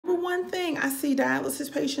one thing I see dialysis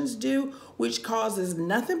patients do, which causes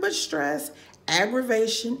nothing but stress,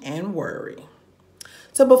 aggravation, and worry.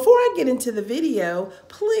 So before I get into the video,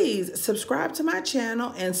 please subscribe to my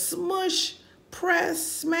channel and smash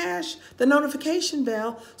the notification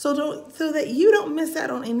bell so that you don't miss out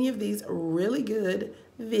on any of these really good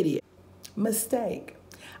videos. Mistake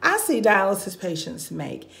I see dialysis patients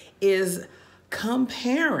make is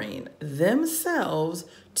comparing themselves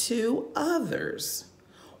to others.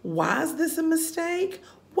 Why is this a mistake?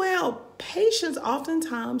 Well, patients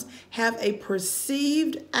oftentimes have a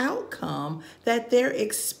perceived outcome that they're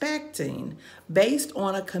expecting based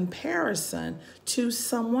on a comparison to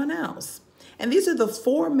someone else. And these are the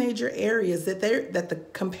four major areas that the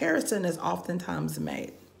comparison is oftentimes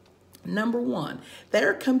made. Number one,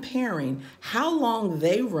 they're comparing how long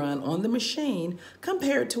they run on the machine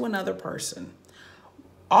compared to another person.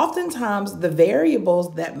 Oftentimes, the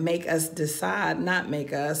variables that make us decide, not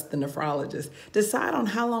make us, the nephrologist, decide on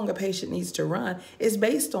how long a patient needs to run is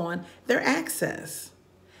based on their access,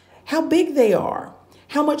 how big they are,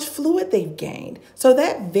 how much fluid they've gained. So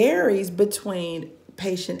that varies between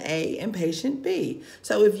patient A and patient B.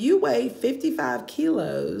 So if you weigh 55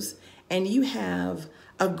 kilos and you have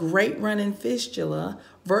a great running fistula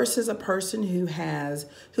versus a person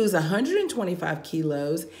who's 125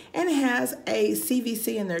 kilos and has a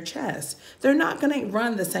CVC in their chest, they're not going to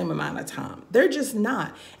run the same amount of time. They're just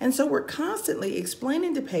not. And so we're constantly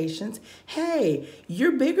explaining to patients, hey,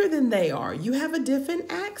 you're bigger than they are. You have a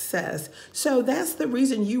different access. So that's the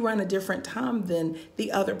reason you run a different time than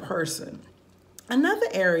the other person. Another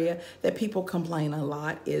area that people complain a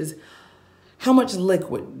lot is how much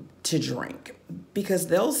liquid to drink, because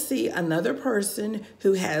they'll see another person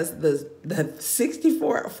who has the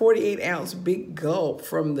 48-ounce big gulp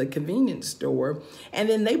from the convenience store, and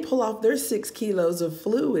then they pull off their 6 kilos of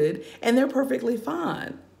fluid and they're perfectly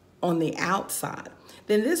fine on the outside.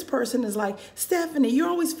 Then this person is like, Stephanie, you're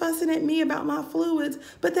always fussing at me about my fluids,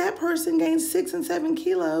 but that person gains 6 and 7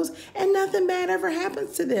 kilos and nothing bad ever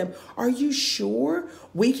happens to them. Are you sure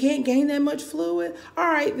we can't gain that much fluid?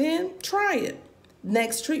 All right, then try it.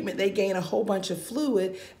 Next treatment, they gain a whole bunch of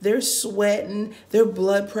fluid. They're sweating. Their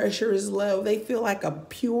blood pressure is low. They feel like a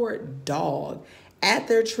pure dog at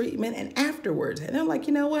their treatment and afterwards. And they're like,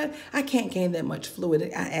 you know what? I can't gain that much fluid.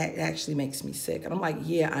 It actually makes me sick. And I'm like,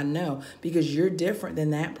 yeah, I know, because you're different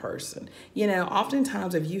than that person. You know,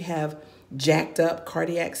 oftentimes if you have jacked up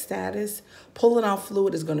cardiac status, pulling off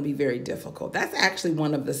fluid is going to be very difficult. That's actually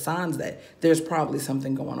one of the signs that there's probably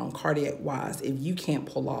something going on cardiac wise. If you can't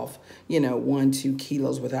pull off, 1-2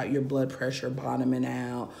 kilos without your blood pressure bottoming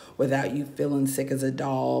out, without you feeling sick as a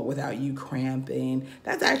dog, without you cramping,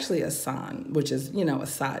 that's actually a sign, which is, a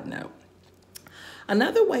side note.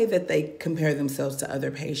 Another way that they compare themselves to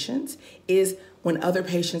other patients is when other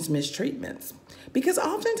patients miss treatments. Because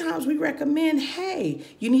oftentimes we recommend, hey,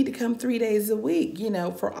 you need to come 3 days a week,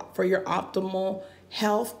 for your optimal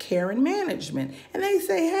health care and management. And they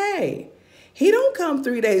say, hey, he don't come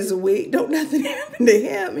 3 days a week. Don't nothing happen to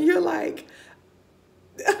him. And you're like,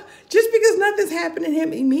 just because nothing's happened to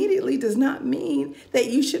him immediately does not mean that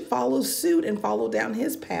you should follow suit and follow down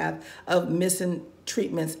his path of missing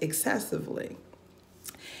treatments excessively.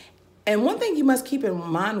 And one thing you must keep in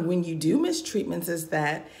mind when you do miss treatments is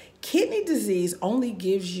that kidney disease only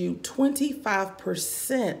gives you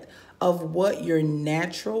 25% of what your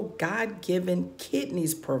natural God-given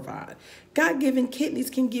kidneys provide. God-given kidneys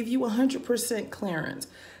can give you 100% clearance.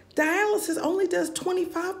 Dialysis only does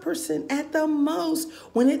 25% at the most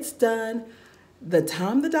when it's done the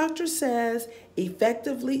time the doctor says,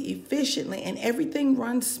 effectively, efficiently, and everything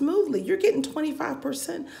runs smoothly. You're getting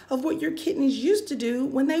 25% of what your kidneys used to do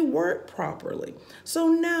when they work properly. So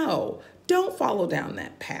no, don't follow down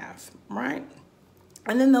that path, right?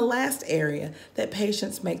 And then the last area that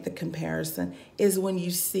patients make the comparison is when you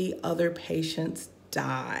see other patients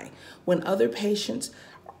die. When other patients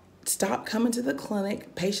stop coming to the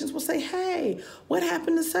clinic, patients will say, hey, what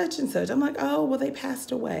happened to such and such? I'm like, oh, well, they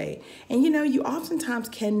passed away. And you oftentimes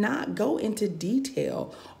cannot go into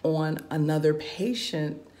detail on another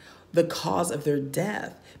patient, the cause of their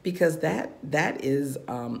death, because that is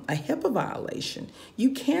a HIPAA violation.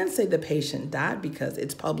 You can say the patient died because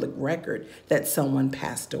it's public record that someone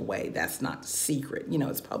passed away. That's not secret,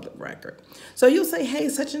 it's public record. So you'll say, hey,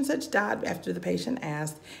 such and such died after the patient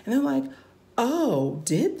asked, and they're like, oh,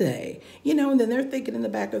 did they? And then they're thinking in the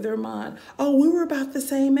back of their mind, oh, we were about the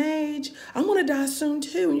same age. I'm going to die soon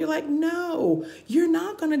too. And you're like, no, you're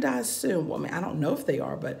not going to die soon. Well, I mean, I don't know if they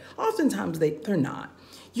are, but oftentimes they're not.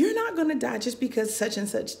 You're not going to die just because such and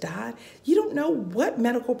such died. You don't know what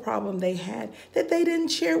medical problem they had that they didn't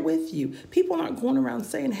share with you. People aren't going around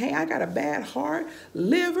saying, hey, I got a bad heart,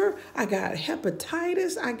 liver, I got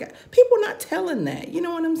hepatitis, people not telling that. You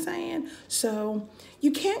know what I'm saying? So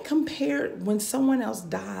you can't compare when someone else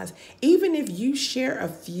dies. Even if you share a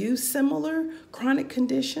few similar chronic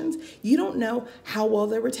conditions, you don't know how well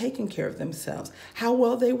they were taking care of themselves, how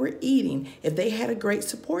well they were eating, if they had a great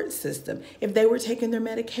support system, if they were taking their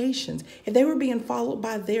medications, if they were being followed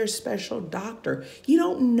by their special doctor. You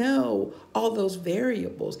don't know all those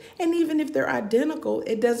variables. And even if they're identical,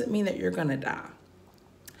 it doesn't mean that you're going to die.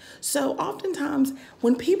 So oftentimes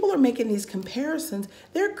when people are making these comparisons,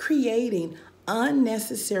 they're creating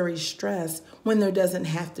unnecessary stress when there doesn't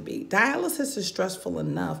have to be. Dialysis is stressful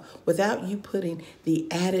enough without you putting the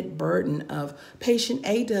added burden of patient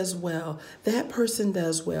A does well, that person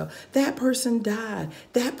does well, that person died,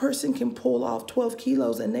 that person can pull off 12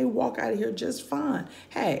 kilos and they walk out of here just fine.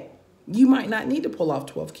 Hey, you might not need to pull off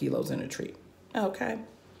 12 kilos in a treat, okay?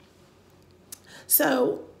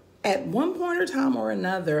 So at one point or time or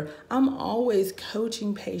another, I'm always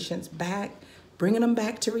coaching patients back, bringing them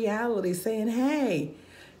back to reality, saying, hey,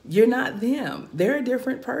 you're not them. They're a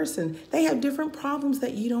different person. They have different problems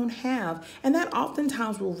that you don't have. And that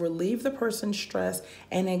oftentimes will relieve the person's stress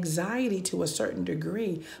and anxiety to a certain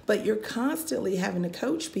degree. But you're constantly having to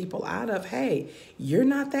coach people out of, hey, you're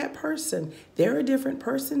not that person. They're a different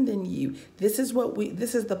person than you. This is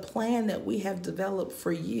the plan that we have developed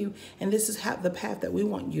for you. And this is the path that we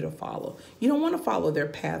want you to follow. You don't want to follow their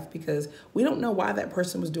path because we don't know why that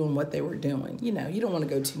person was doing what they were doing. You know, you don't want to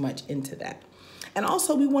go too much into that. And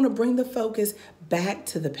also we want to bring the focus back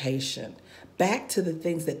to the patient, back to the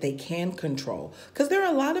things that they can control. Because there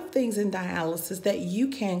are a lot of things in dialysis that you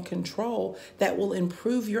can control that will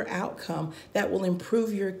improve your outcome, that will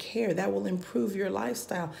improve your care, that will improve your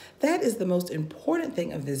lifestyle. That is the most important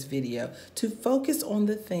thing of this video, to focus on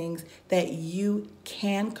the things that you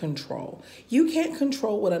can control. You can't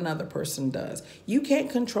control what another person does. You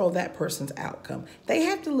can't control that person's outcome. They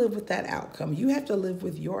have to live with that outcome. You have to live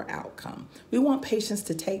with your outcome. We want patients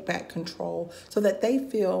to take back control so that they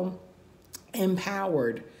feel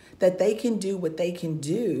empowered, that they can do what they can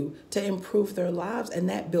do to improve their lives. And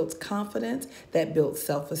that builds confidence, that builds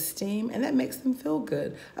self-esteem, and that makes them feel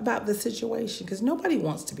good about the situation, because nobody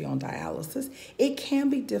wants to be on dialysis. It can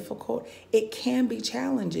be difficult, it can be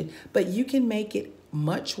challenging, but you can make it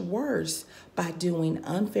much worse by doing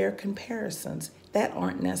unfair comparisons that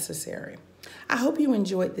aren't necessary. I hope you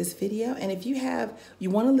enjoyed this video, and if you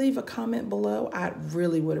want to leave a comment below, I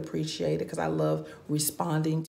really would appreciate it, because I love responding